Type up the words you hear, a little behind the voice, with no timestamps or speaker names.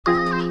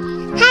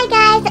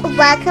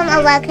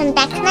welcome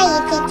back to my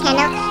YouTube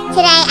channel.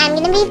 Today I'm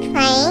going to be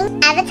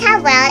playing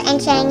Avatar World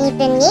and showing you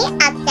the new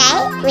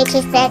update, which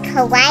is the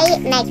Kawaii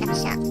makeup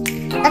shop.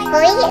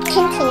 Before we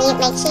continue,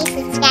 make sure you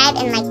subscribe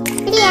and like this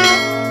video.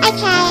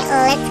 Okay,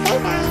 let's go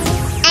guys.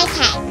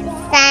 Okay,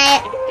 so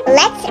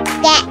let's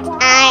get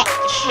our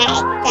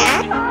character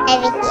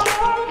over here.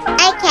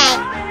 Okay,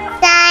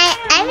 so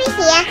over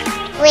here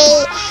we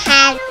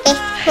have this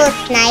cool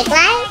snow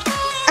globe.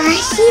 Oh,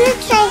 she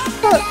looks so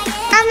cool.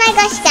 Oh my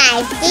gosh,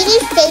 guys, did you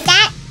see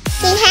that?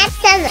 She had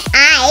some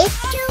eyes,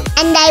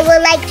 and they were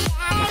like,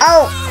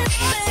 oh,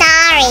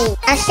 sorry.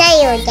 I'll show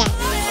you again.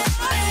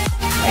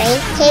 3,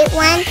 2,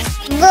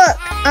 1. Look.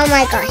 Oh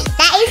my gosh,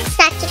 that is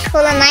such a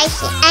cool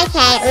emotion.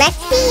 Okay, let's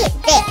see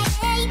this.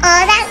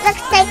 Oh, that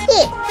looks so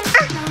cute.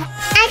 Oh,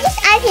 I just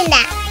opened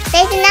that.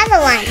 There's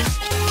another one.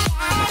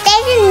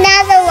 There's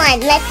another one.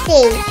 Let's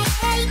see.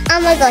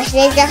 Oh my gosh,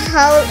 there's a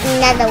whole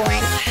another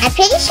one. I'm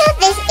pretty sure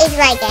this is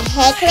like a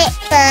hair clip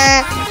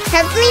for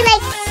probably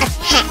like a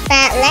pet,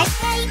 but let's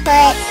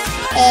put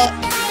it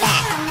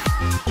back.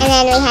 And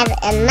then we have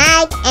a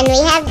mug, and we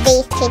have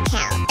these 2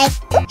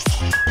 towels. Oops.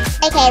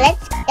 Okay,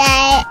 let's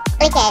go.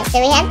 Okay, so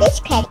we have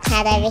this credit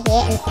card over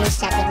here and some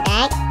shopping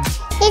bags.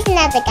 Here's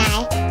another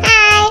guy.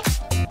 Hi.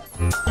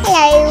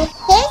 Hello.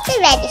 Here's the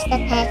register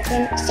person.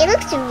 She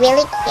looks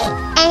really cute.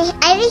 And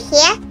over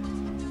here,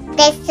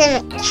 there's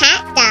some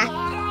cat stuff.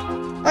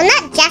 Well,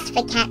 not just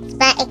for cats,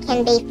 but it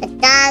can be for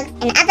dogs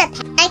and other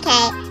pets.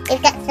 Okay,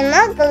 we've got some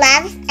more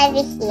gloves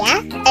over here.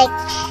 Okay,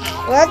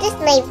 we'll just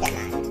leave them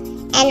on.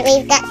 And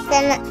we've got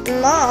some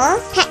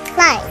more pet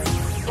clothes.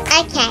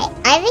 Okay,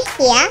 over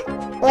here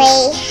we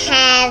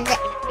have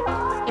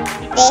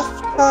this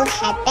cool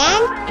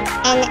headband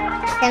and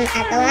some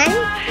other ones.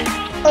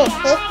 Oh,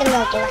 here's some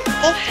more gloves.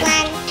 This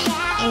one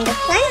and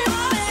this one.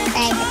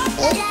 Sorry, let's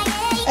see.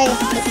 Or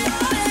this one.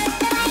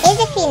 Here's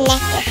a few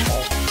necklaces.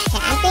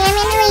 I think I'm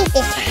going to leave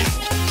this one.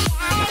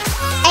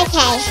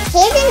 Okay,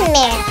 here's a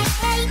mirror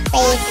so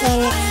you can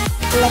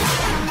look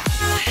at.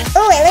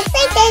 Oh, it looks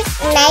like there's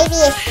maybe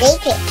a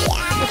secret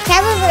here. You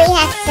probably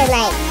have to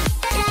like...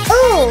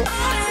 Oh,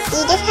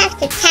 you just have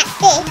to tap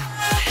this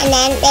and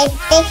then there's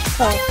this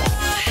cool thing.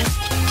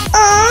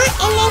 Oh,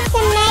 and there's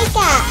some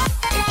makeup.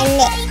 And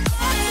this.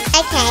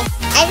 Okay,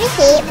 over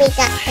here we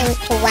got some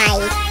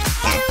Kawaii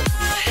stuff.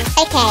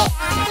 Okay,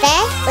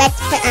 first let's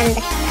put on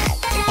the clothes.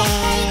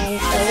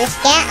 And we'll just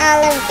get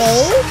all of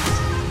these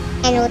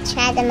and we'll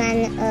try them on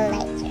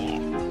later.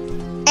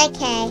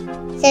 Okay,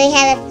 so we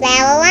have a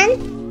flower one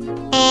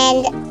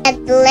and a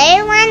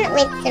blue one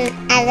with some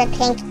other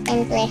pink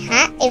and blue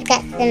heart. We've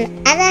got some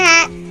other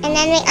heart, and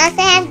then we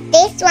also have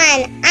this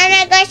one. Oh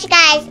my gosh,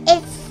 guys,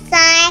 it's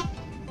so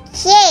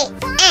cute.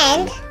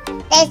 And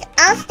there's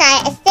also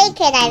a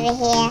secret over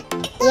here.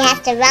 You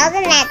have to roll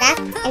the leather,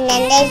 and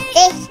then there's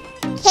this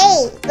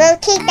key. We'll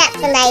keep that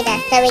for later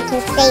so we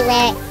can see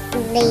where it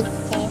leads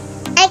to.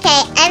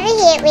 Okay, over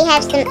here we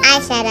have some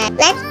eyeshadow.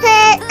 Let's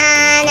put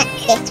on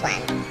this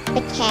one.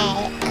 Okay,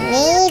 I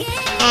need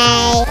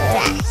a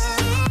brush.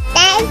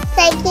 That is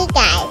so cute,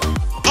 guys.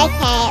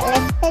 Okay,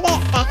 let's put it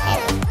back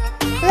over.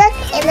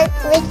 Look,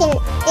 we can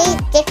see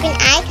different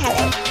eye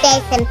colors.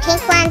 There's some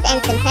pink ones and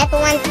some purple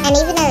ones and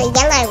even a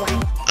yellow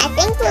one. I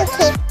think we'll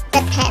keep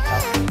the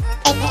purple one.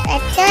 Okay,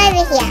 let's go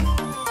over here.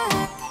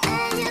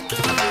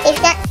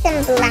 We've got some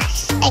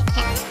blush.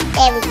 Okay,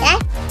 there we go.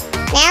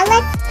 Now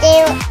let's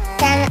do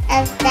some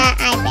of the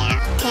eyebrow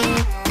pen.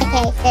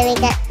 Okay, so we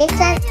got this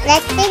one.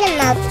 Let's do the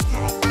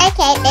multicolours.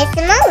 Okay, there's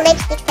some more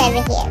lipsticks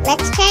over here.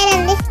 Let's try it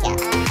on this girl.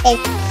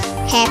 There's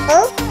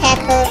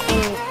purple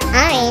and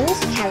orange,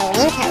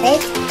 Halloween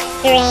colours,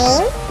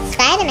 green,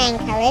 Spider-Man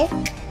colours,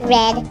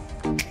 red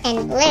and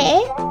blue,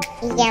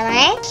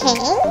 yellow, pink,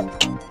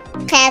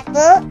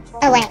 purple.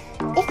 Oh wait,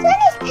 this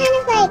one is kind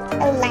of like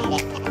a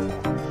lighter purple.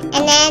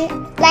 And then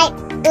light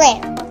blue.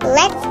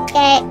 Let's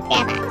go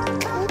grab it.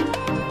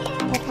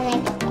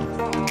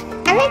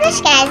 Oh my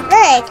gosh, guys,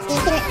 look, you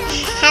can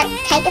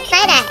take a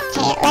photo.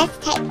 Okay, let's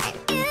take one.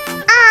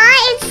 Oh,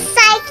 it's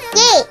so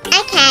cute.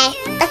 Okay,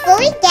 before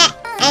we get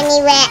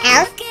anywhere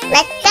else,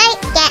 let's go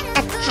get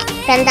a pet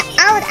from the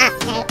old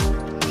update.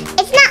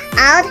 It's not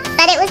old,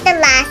 but it was the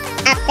last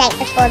update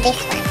before this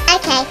one.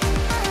 Okay,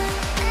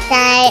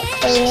 so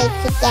we need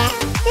to get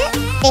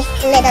this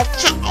little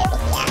cat over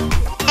here.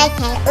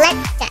 Okay,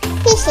 let's go.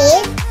 Here she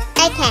is.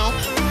 Okay,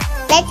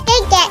 let's go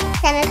get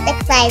some of the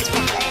clothes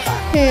from the floor.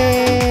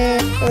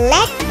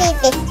 Let's do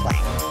this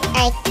one.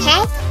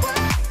 Okay.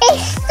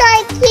 It's so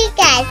cute,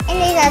 guys.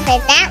 And there's also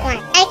that one.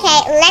 Okay,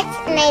 let's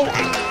move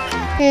on.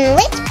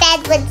 Which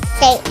bed would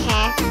suit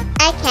her?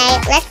 Okay,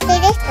 let's do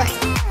this one.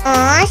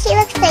 Oh, she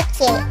looks so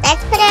cute.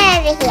 Let's put her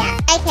over here.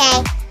 Okay.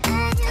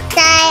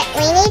 So,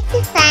 we need to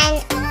find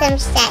some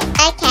shade.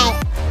 Okay.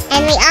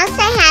 And we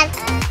also have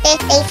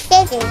these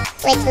scissors,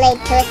 which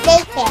lead to a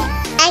secret.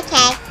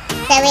 Okay.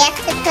 So, we have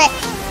to put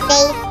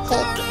these 2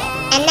 together.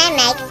 And then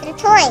make some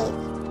toys.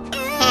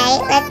 Okay,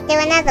 let's do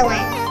another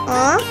one.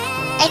 Oh,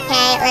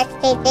 okay, let's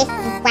do this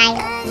whale.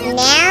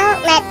 Now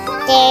let's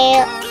do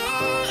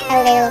a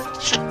little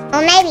cat,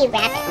 or maybe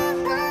rabbit.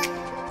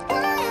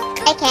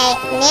 Okay,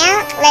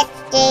 now let's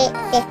do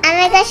this. Oh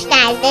my gosh,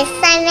 guys, there's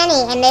so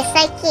many and they're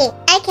so cute.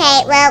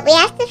 Okay, well, we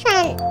have to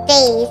find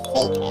these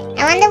secrets.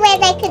 I wonder where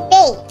they could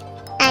be.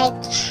 Okay,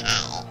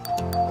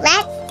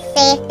 let's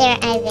see if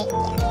they're over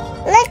here.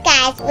 Look,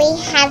 guys, we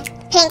have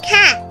pink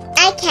heart.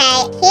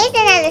 Okay, here's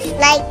another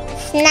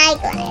snow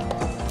globe.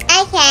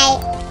 Okay,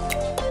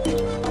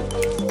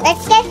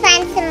 let's go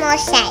find some more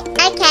shapes.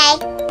 Okay,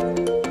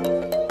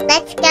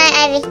 let's go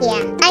over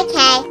here.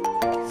 Okay,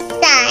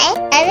 so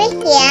over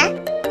here,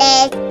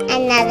 there's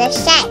another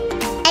shape.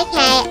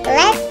 Okay,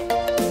 let's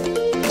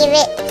give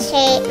it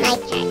to my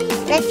cat.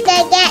 Let's go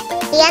get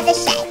the other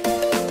shape.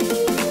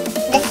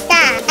 The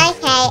star.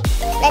 Okay,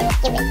 let's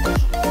give it to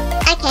her.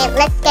 Okay,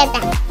 let's go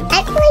back.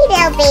 Hopefully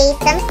there'll be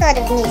some sort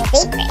of new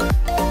secret.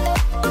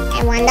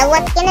 I wonder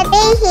what's gonna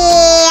be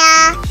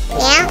here.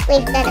 Now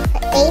we've got to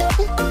put these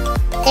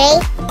 3,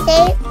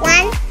 2,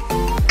 1.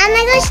 Oh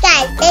my gosh,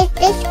 guys, there's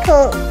this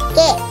cool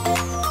gift.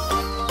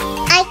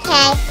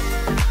 Okay,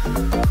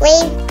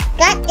 we've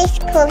got this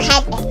cool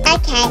headband.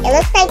 Okay, it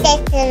looks like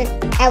there's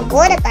a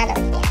water bottle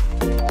here.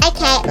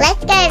 Okay,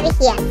 let's go over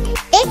here.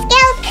 This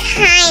girl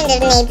kind of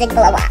needs a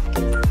glow up.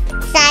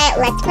 So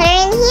let's put her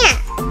in here.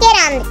 Get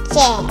on the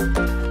chair.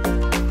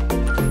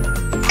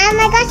 Oh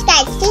my gosh,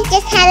 guys, she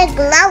just had a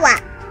glow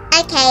up.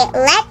 Okay,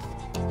 let's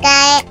go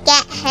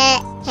get her.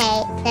 Okay,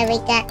 so we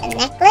got a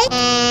necklace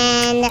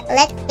and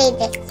let's do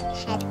this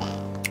headband.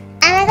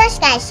 Oh my gosh,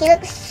 guys, she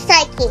looks so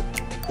cute.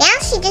 Now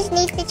she just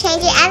needs to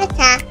change her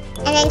avatar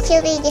and then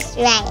she'll be just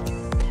right.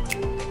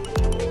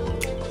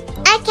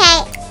 Okay,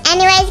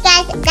 anyways,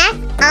 guys, that's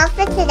all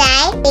for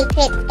today.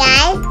 Secrets,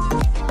 guys.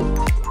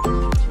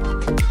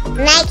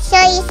 Make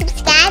sure you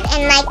subscribe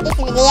and like this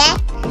video.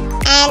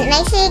 And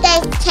make sure you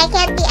guys check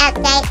out the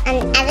update on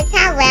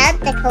Avatar World,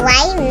 the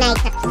Kawaii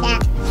makeup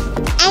shop.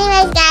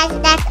 Anyways, guys,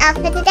 that's all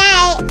for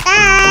today.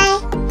 Bye!